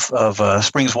value of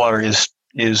springs water has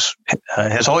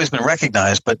always been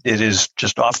recognized, but it is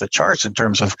just off the charts in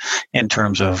terms of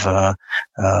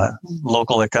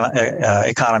local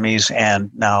economies and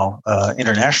now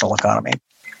international economy.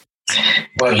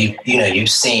 Well, you've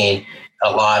seen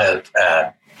a lot of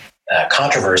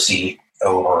controversy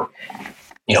over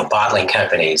bottling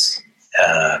companies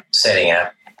setting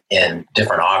up in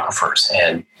different aquifers,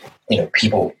 and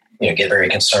people get very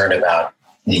concerned about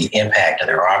the impact of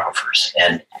their aquifers.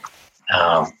 And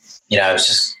I was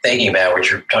just thinking about what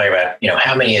you're talking about.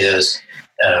 How many of those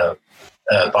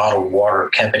bottled water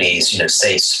companies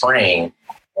say spring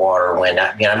water when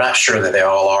I'm not sure that they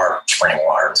all are spring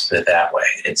water. Let's put it that way.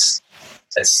 It's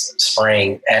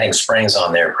spring. Adding springs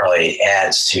on there probably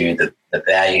adds to the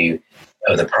value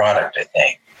of the product, I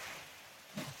think.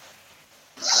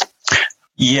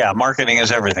 Yeah, marketing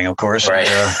is everything, of course. Right.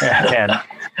 And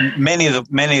many of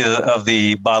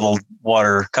the bottled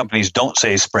water companies don't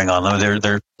say spring on them.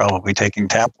 They're probably taking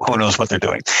tap. Who knows what they're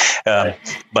doing?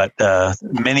 But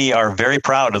many are very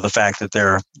proud of the fact that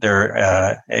they're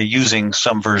using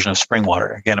some version of spring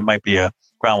water. Again, it might be a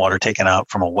groundwater taken out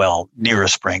from a well near a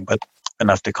spring, but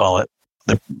enough to call it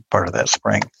the part of that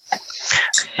spring.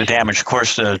 The damage, of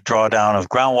course, the drawdown of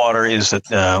groundwater is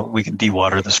that we can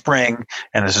dewater the spring,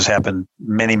 and this has happened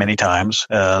many, many times.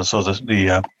 So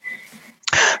that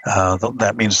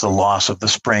means the loss of the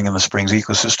spring and the spring's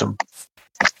ecosystem.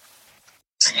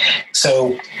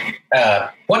 So,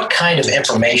 what kind of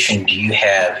information do you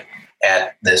have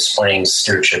at the Springs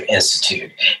Stewardship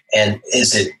Institute? And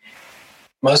is it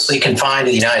mostly confined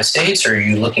to the United States, or are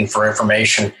you looking for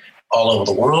information all over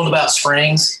the world about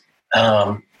springs?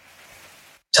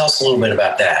 Tell us a little bit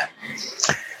about that.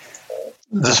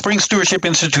 The Springs Stewardship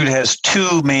Institute has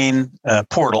 2 main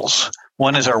portals.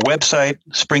 One is our website,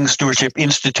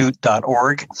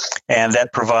 springstewardshipinstitute.org, and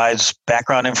that provides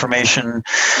background information,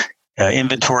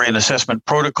 inventory and assessment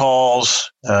protocols,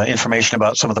 information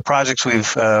about some of the projects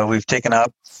we've taken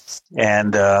up,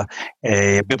 and a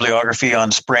bibliography on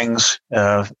springs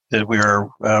that we are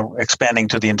expanding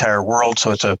to the entire world.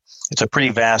 So it's a pretty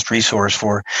vast resource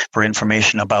for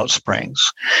information about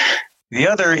springs. The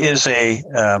other is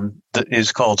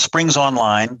is called Springs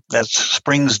Online. That's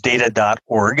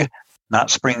springsdata.org, not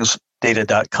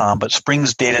springsdata.com, but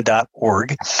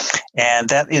springsdata.org. And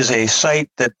that is a site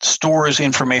that stores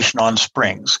information on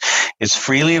springs. It's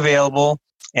freely available.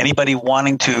 Anybody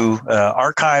wanting to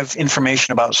archive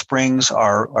information about springs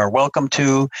are welcome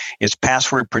to. It's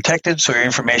password protected, so your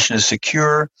information is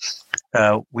secure.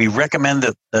 We recommend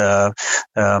that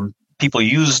people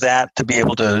use that to be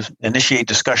able to initiate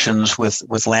discussions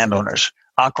with landowners.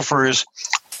 Aquifers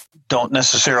don't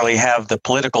necessarily have the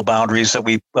political boundaries that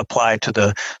we apply to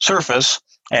the surface,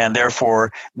 and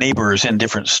therefore neighbors in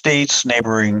different states,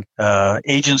 neighboring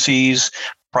agencies,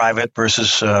 private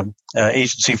versus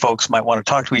agency folks might want to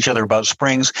talk to each other about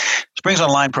springs. Springs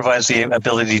Online provides the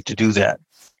ability to do that.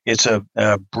 It's a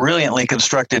brilliantly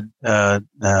constructed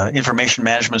information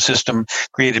management system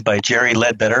created by Jerry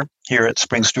Ledbetter here at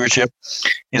Springs Stewardship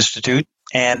Institute,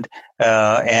 and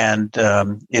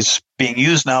it's being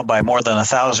used now by more than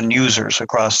 1,000 users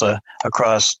across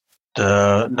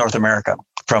North America,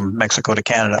 from Mexico to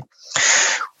Canada.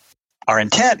 Our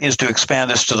intent is to expand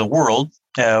this to the world.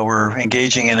 We're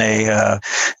engaging in a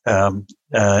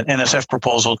NSF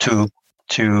proposal to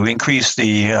increase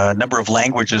the number of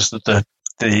languages that the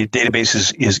the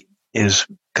database is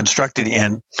constructed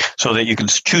in so that you can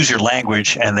choose your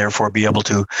language and therefore be able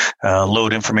to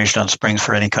load information on springs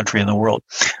for any country in the world.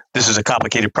 This is a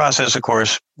complicated process, of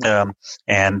course, we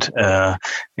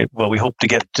hope to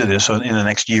get to this in the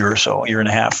next year or so, year and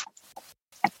a half.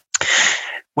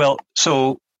 Well,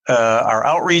 so our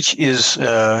outreach is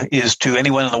to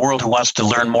anyone in the world who wants to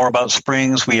learn more about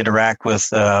springs. We interact with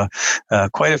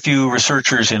quite a few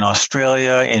researchers in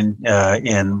Australia,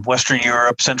 in Western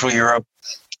Europe, Central Europe,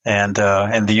 and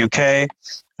the UK.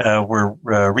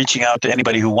 We're reaching out to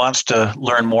anybody who wants to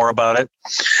learn more about it.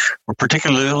 We're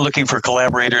particularly looking for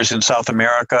collaborators in South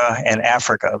America and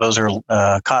Africa. Those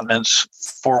are continents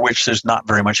for which there's not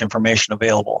very much information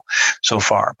available so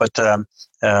far. But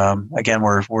again,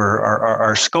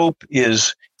 our scope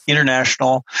is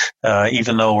international,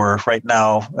 even though we're right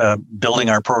now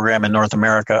building our program in North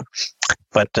America.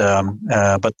 But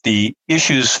the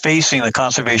issues facing the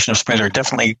conservation of springs are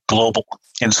definitely global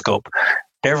in scope.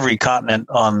 Every continent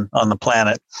on the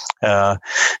planet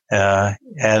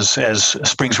has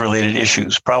springs-related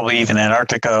issues. Probably even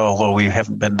Antarctica, although we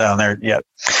haven't been down there yet.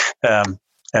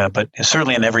 But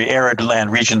certainly in every arid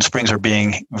land region, springs are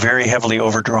being very heavily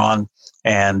overdrawn,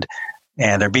 and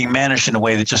they're being managed in a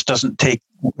way that just doesn't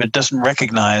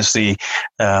recognize the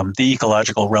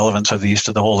ecological relevance of these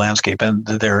to the whole landscape and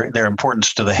their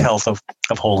importance to the health of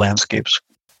whole landscapes.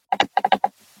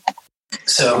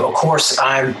 So, of course,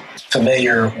 I'm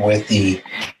familiar with the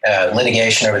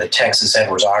litigation over the Texas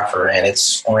Edwards Aquifer and its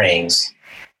springs.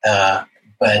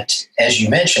 But as you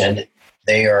mentioned,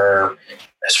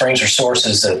 springs are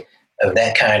sources of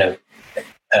that kind of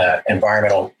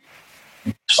environmental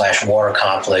 / water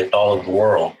conflict all over the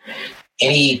world.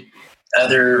 Any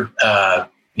other,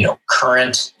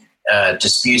 current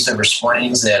disputes over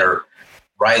springs that are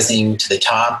rising to the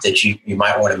top that you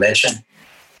might want to mention?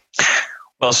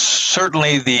 Well,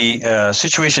 certainly the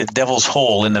situation at Devil's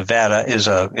Hole in Nevada is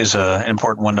an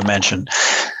important one to mention.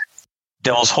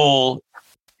 Devil's Hole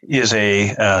is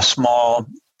a small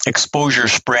exposure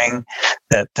spring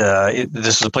that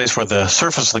this is a place where the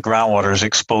surface of the groundwater is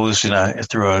exposed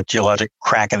through a geologic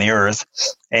crack in the earth,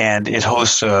 and it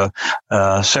hosts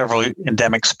several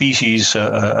endemic species: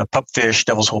 a pupfish,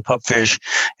 Devil's Hole pupfish,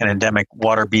 an endemic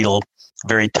water beetle.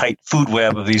 Very tight food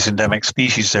web of these endemic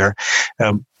species there.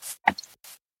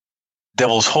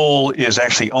 Devil's Hole is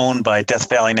actually owned by Death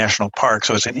Valley National Park,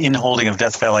 so it's an in-holding of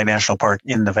Death Valley National Park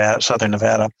in Nevada, southern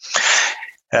Nevada.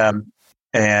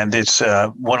 And it's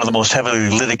one of the most heavily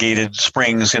litigated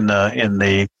springs in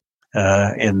Nevada,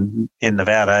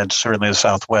 and certainly the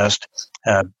Southwest,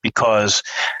 because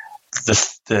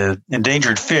the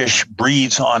endangered fish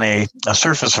breeds on a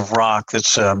surface of rock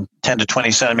that's 10 to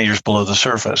 20 centimeters below the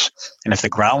surface, and if the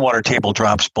groundwater table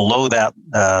drops below that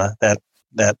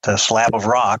slab of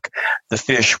rock, the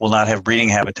fish will not have breeding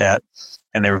habitat.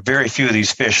 And there are very few of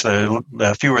these fish.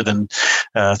 Fewer than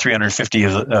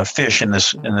 350 fish in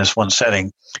this one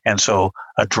setting, and so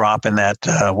a drop in that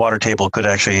water table could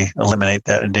actually eliminate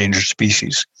that endangered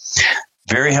species.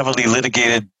 Very heavily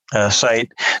litigated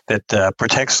site that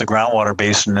protects the groundwater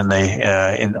basin in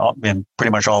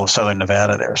pretty much all of southern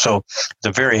Nevada there. So it's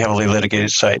a very heavily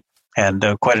litigated site and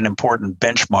quite an important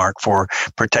benchmark for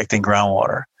protecting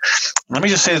groundwater. Let me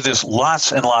just say that there's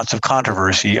lots and lots of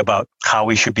controversy about how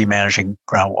we should be managing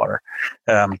groundwater.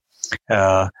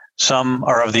 Some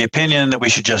are of the opinion that we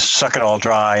should just suck it all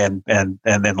dry and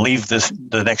then leave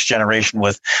the next generation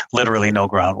with literally no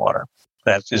groundwater.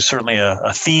 That is certainly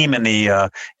a theme in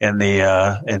the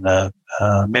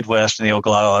Midwest and the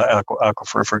Ogallala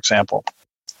Aquifer, for example.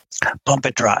 Pump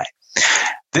it dry.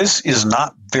 This is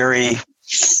not very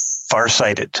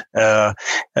farsighted.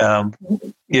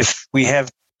 If we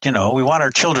have, we want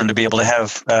our children to be able to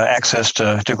have access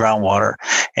to groundwater,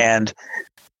 and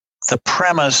the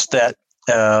premise that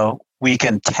we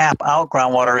can tap out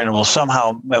groundwater and it will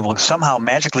somehow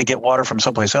magically get water from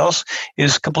someplace else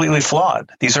is completely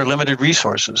flawed. These are limited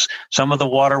resources. Some of the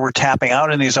water we're tapping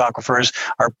out in these aquifers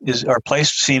are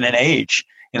Pleistocene in age.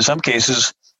 In some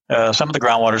cases, some of the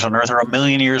groundwaters on Earth are 1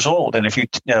 million years old, and if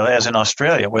as in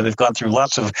Australia, where they've gone through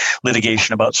lots of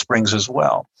litigation about springs as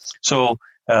well. So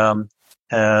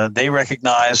they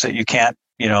recognize that you can't.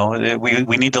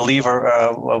 We need to leave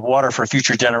our water for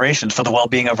future generations, for the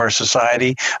well-being of our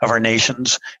society, of our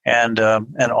nations, and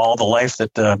all the life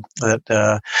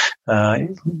that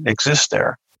exists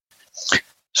there.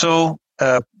 So,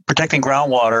 protecting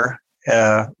groundwater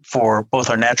for both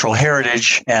our natural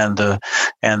heritage and the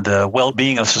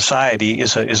well-being of society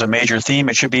is a major theme.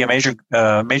 It should be a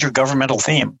major governmental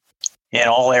theme in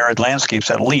all arid landscapes,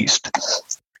 at least,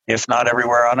 if not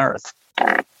everywhere on Earth.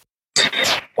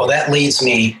 Well, that leads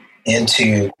me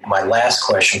into my last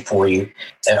question for you.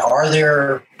 And are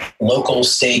there local,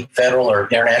 state, federal, or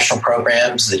international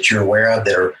programs that you're aware of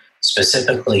that are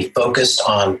specifically focused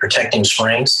on protecting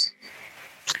springs?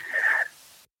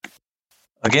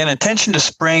 Again, attention to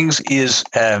springs is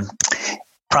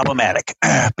problematic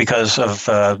because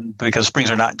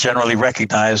springs are not generally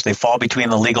recognized. They fall between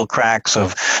the legal cracks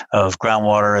of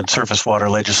groundwater and surface water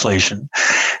legislation.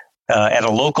 At a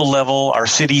local level, our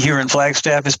city here in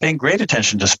Flagstaff is paying great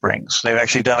attention to springs. They've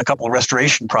actually done a couple of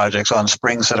restoration projects on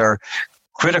springs that are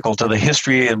critical to the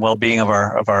history and well-being of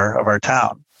our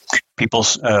town. People,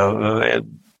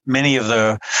 many of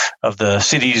the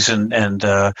cities and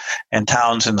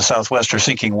towns in the Southwest are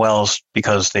sinking wells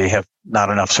because they have not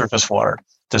enough surface water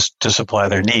to supply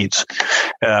their needs.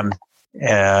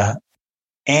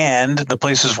 And the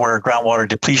places where groundwater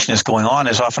depletion is going on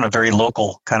is often a very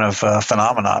local kind of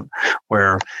phenomenon,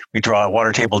 where we draw a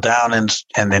water table down and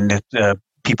then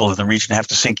people in the region have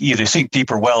to either sink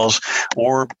deeper wells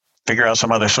or figure out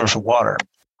some other source of water.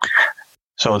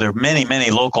 So there are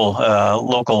many local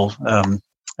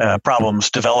problems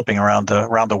developing around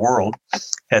the world.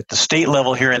 At the state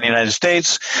level here in the United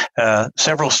States,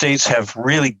 several states have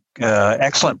really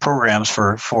excellent programs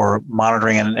for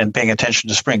monitoring and paying attention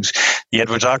to springs. The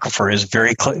Edwards Aquifer is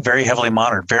very heavily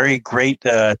monitored. Very great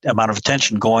amount of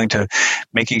attention going to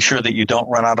making sure that you don't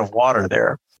run out of water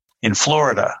there. In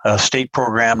Florida, a state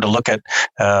program to look at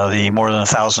the more than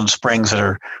 1,000 springs that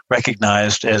are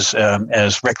recognized as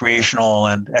recreational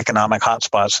and economic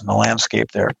hotspots in the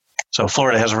landscape there. So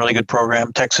Florida has a really good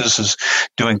program. Texas is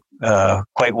doing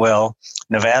quite well.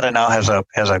 Nevada now has a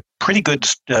pretty good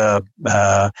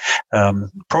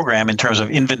program in terms of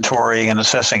inventorying and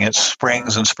assessing its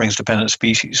springs and springs-dependent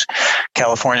species.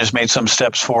 California's made some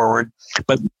steps forward,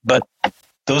 but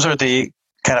those are the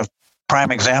kind of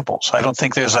prime examples. I don't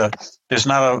think there's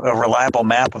not a reliable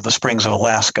map of the springs of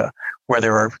Alaska where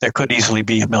there could easily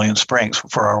be 1 million springs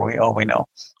for all we know.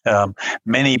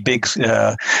 Many big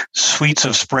suites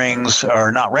of springs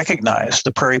are not recognized.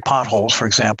 The prairie potholes, for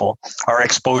example, are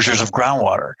exposures of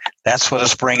groundwater. That's what a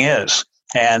spring is.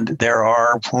 And there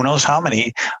are who knows how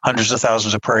many hundreds of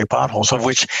thousands of prairie potholes, of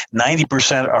which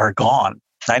 90% are gone.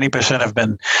 90% have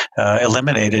been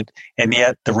eliminated, and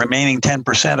yet the remaining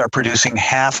 10% are producing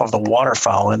half of the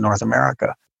waterfowl in North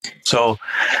America. So,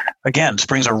 again,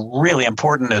 springs are really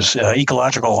important as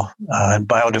ecological and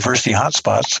biodiversity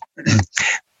hotspots.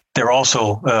 They're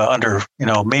also under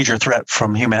major threat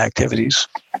from human activities.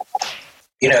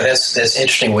 That's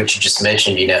interesting what you just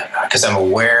mentioned. Because I'm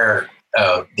aware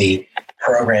of the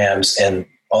programs and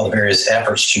all the various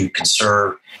efforts to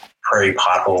conserve prairie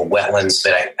pothole wetlands,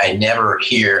 but I never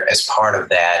hear as part of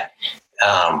that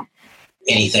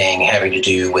anything having to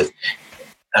do with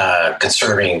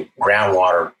conserving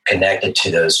groundwater connected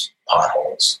to those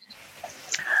potholes.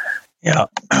 Yeah,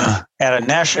 at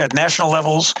national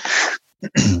levels,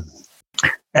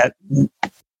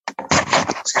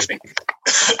 excuse me,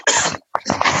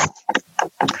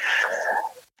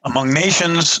 among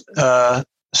nations,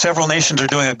 several nations are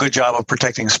doing a good job of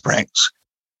protecting springs.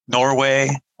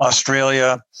 Norway,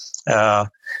 Australia have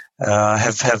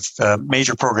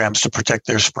major programs to protect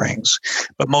their springs,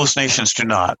 but most nations do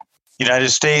not.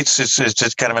 United States,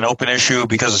 it's kind of an open issue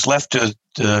because it's left to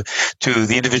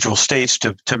the individual states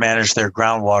to manage their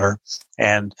groundwater,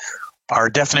 and our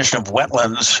definition of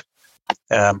wetlands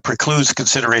precludes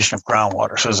consideration of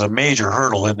groundwater. So there's a major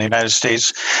hurdle in the United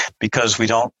States because we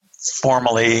don't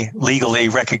formally, legally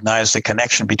recognize the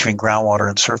connection between groundwater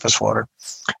and surface water,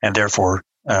 and therefore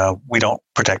we don't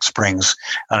protect springs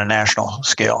on a national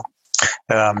scale.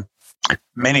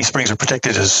 Many springs are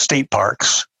protected as state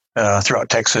parks throughout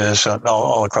Texas,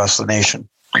 all across the nation.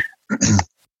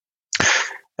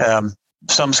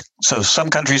 Some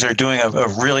countries are doing a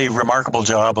really remarkable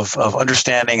job of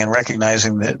understanding and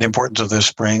recognizing the importance of those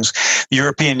springs. The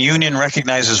European Union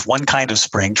recognizes one kind of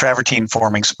spring,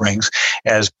 travertine-forming springs,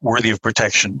 as worthy of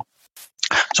protection.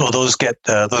 So those get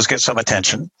some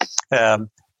attention.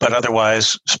 But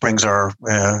otherwise, springs are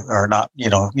not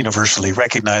universally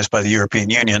recognized by the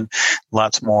European Union.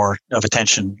 Lots more of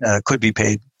attention could be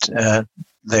paid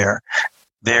there.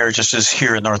 There, just as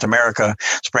here in North America,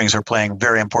 springs are playing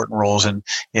very important roles in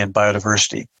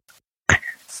biodiversity.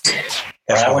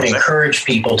 I would encourage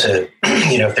people to,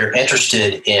 if they're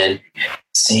interested in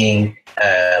seeing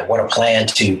what a plan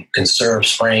to conserve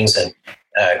springs and,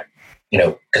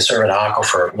 conserve an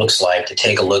aquifer looks like, to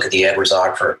take a look at the Edwards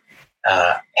Aquifer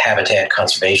Habitat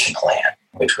Conservation Plan,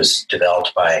 which was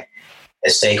developed by a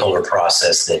stakeholder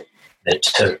process that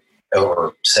took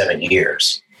over 7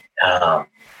 years.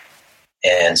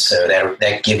 And so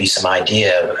that give you some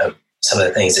idea of some of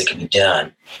the things that can be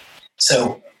done.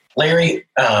 So, Larry,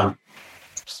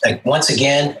 once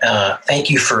again, thank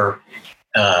you for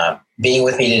being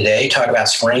with me today. Talk about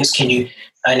springs.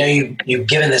 I know you've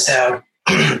given this out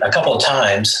a couple of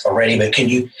times already, but can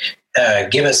you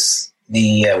give us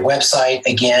the website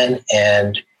again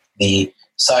and the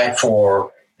site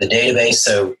for the database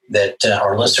so that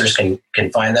our listeners can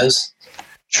find those?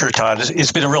 Sure, Todd.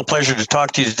 It's been a real pleasure to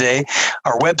talk to you today.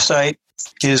 Our website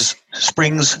is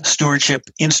Springs Stewardship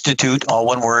Institute, all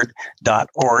one word,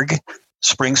 .org,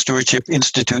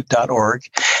 springstewardshipinstitute.org.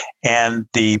 And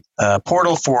the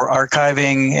portal for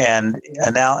archiving and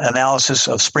analysis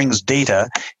of Springs data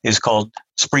is called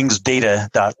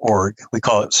springsdata.org. We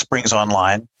call it Springs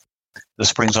Online, the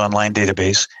Springs Online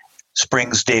database,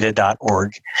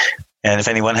 springsdata.org. And if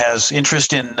anyone has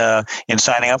interest in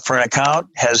signing up for an account,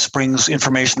 has Springs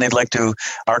information they'd like to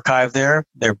archive there,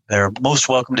 they're most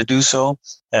welcome to do so.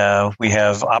 We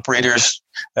have operators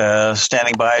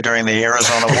standing by during the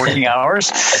Arizona working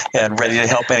hours and ready to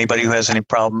help anybody who has any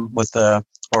problem with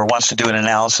or wants to do an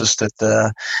analysis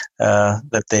that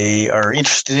they are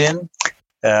interested in.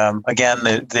 Again,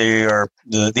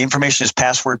 the information is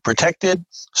password protected,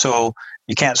 so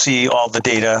you can't see all the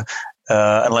data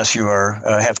unless you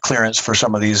have clearance for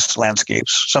some of these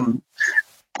landscapes. Some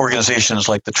organizations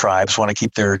like the tribes want to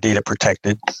keep their data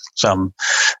protected. Some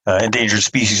endangered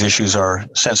species issues are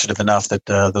sensitive enough that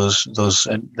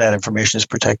that information is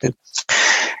protected.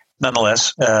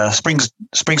 Nonetheless,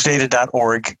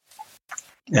 springsdata.org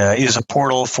is a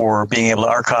portal for being able to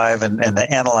archive and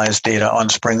analyze data on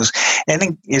springs.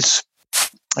 And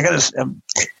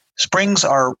springs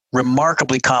are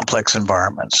remarkably complex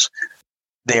environments.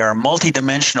 They are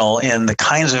multidimensional in the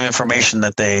kinds of information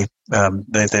that they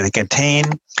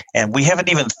contain, and we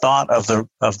haven't even thought of the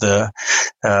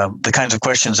kinds of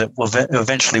questions that will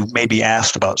eventually may be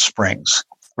asked about springs.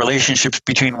 Relationships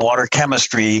between water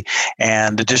chemistry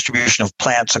and the distribution of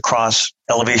plants across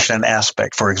elevation and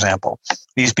aspect, for example.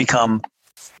 These become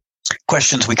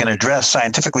questions we can address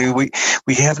scientifically. We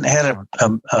haven't had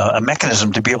a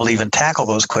mechanism to be able to even tackle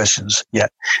those questions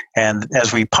yet. And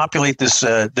as we populate this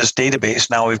database,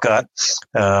 now we've got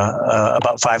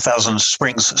about 5,000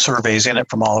 springs surveys in it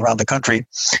from all around the country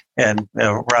and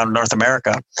around North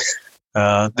America.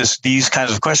 These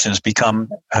kinds of questions become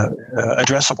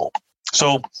addressable.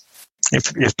 So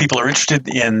if people are interested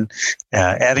in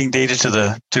adding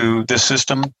data to this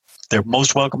system, they're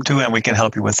most welcome to, and we can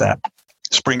help you with that.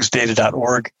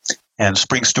 springsdata.org and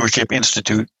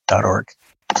springstewardshipinstitute.org.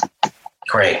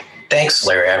 Great. Thanks,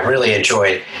 Larry. I really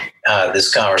enjoyed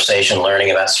this conversation,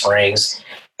 learning about springs.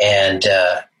 And,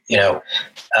 I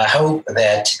hope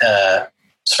that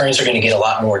springs are going to get a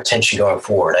lot more attention going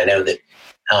forward. I know that,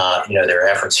 there are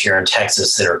efforts here in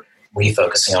Texas that are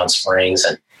refocusing on springs.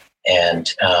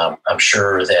 And I'm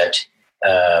sure that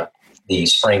the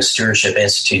Springs Stewardship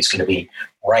Institute is going to be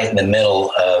right in the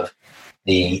middle of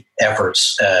the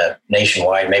efforts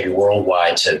nationwide, maybe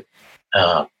worldwide, to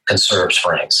conserve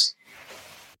springs.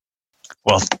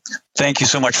 Well, thank you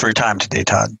so much for your time today,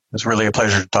 Todd. It was really a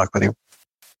pleasure to talk with you.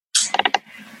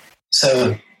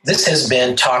 So this has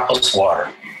been Talk Plus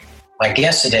Water. My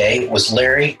guest today was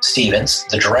Larry Stevens,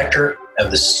 the director of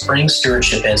the Springs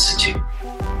Stewardship Institute.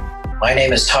 My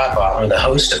name is Todd Bottler, the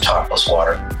host of Talk Plus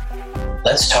Water.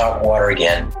 Let's talk water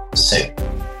again soon.